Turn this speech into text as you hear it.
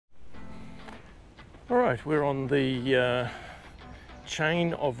All right, we're on the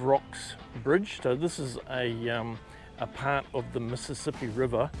Chain of Rocks bridge. So this is a part of the Mississippi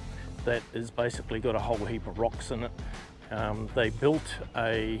River that is basically got a whole heap of rocks in it. They built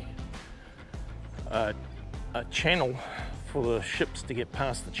a channel for the ships to get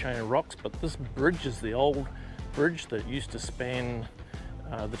past the chain of rocks, but this bridge is the old bridge that used to span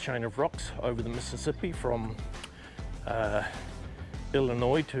the chain of rocks over the Mississippi from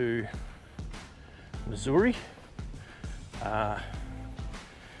Illinois to Missouri.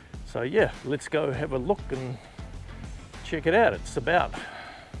 So yeah, let's go have a look and check it out. It's about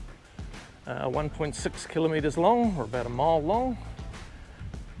 1.6 kilometers long, or about a mile long,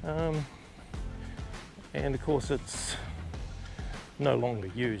 and of course it's no longer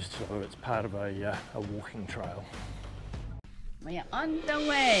used, so it's part of a walking trail. We're on the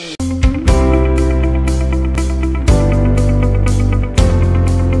way.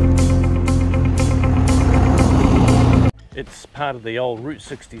 It's part of the old Route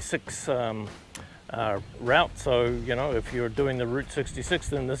 66 route, so you know, if you're doing the Route 66,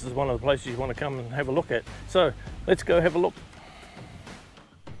 then this is one of the places you want to come and have a look at. So let's go have a look.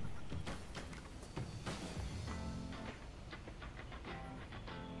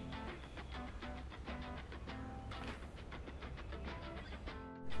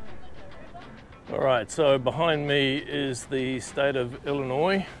 All right, so behind me is the state of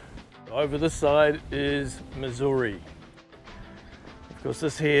Illinois. Over this side is Missouri. Of course,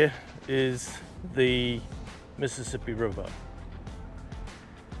 this here is the Mississippi River.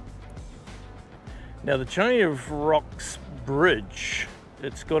 Now the Chain of Rocks bridge,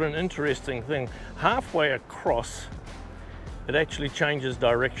 it's got an interesting thing. Halfway across, it actually changes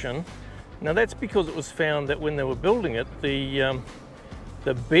direction. Now that's because it was found that when they were building it, the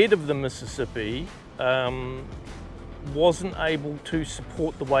bed of the Mississippi wasn't able to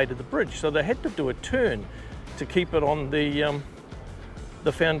support the weight of the bridge, so they had to do a turn to keep it on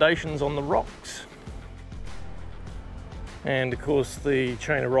the foundations on the rocks. And of course the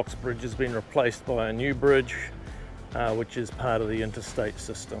Chain of Rocks bridge has been replaced by a new bridge which is part of the interstate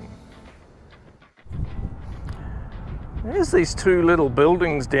system. There's these two little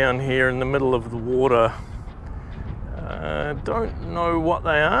buildings down here in the middle of the water. Don't know what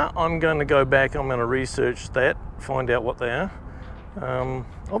they are. I'm going to go back, I'm going to research that, find out what they are.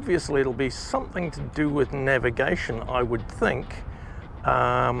 Obviously it'll be something to do with navigation, I would think.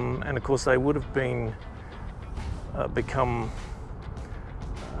 And of course they would have been become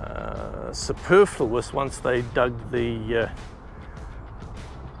superfluous once they dug the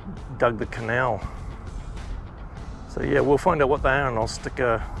canal. So yeah, we'll find out what they are, and I'll stick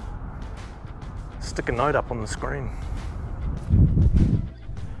a note up on the screen.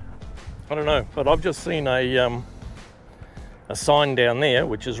 I don't know, but I've just seen a sign down there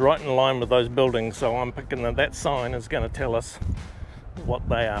which is right in line with those buildings, so I'm picking that sign is going to tell us what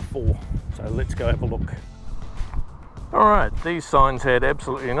they are for. So let's go have a look. All right, these signs had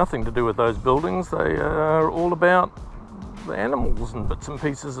absolutely nothing to do with those buildings. They are all about the animals and bits and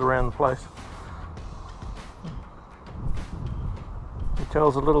pieces around the place. It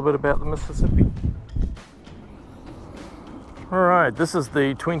tells a little bit about the Mississippi. All right, this is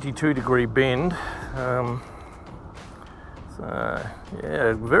the 22-degree bend. So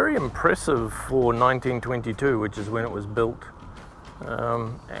yeah, very impressive for 1922, which is when it was built.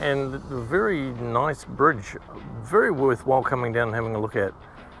 And a very nice bridge, very worthwhile coming down and having a look at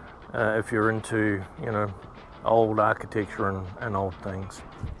if you're into, you know, old architecture and old things.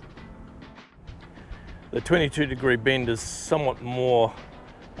 The 22-degree bend is somewhat more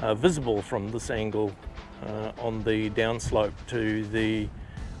visible from this angle on the downslope to the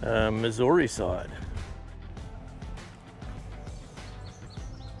Missouri side.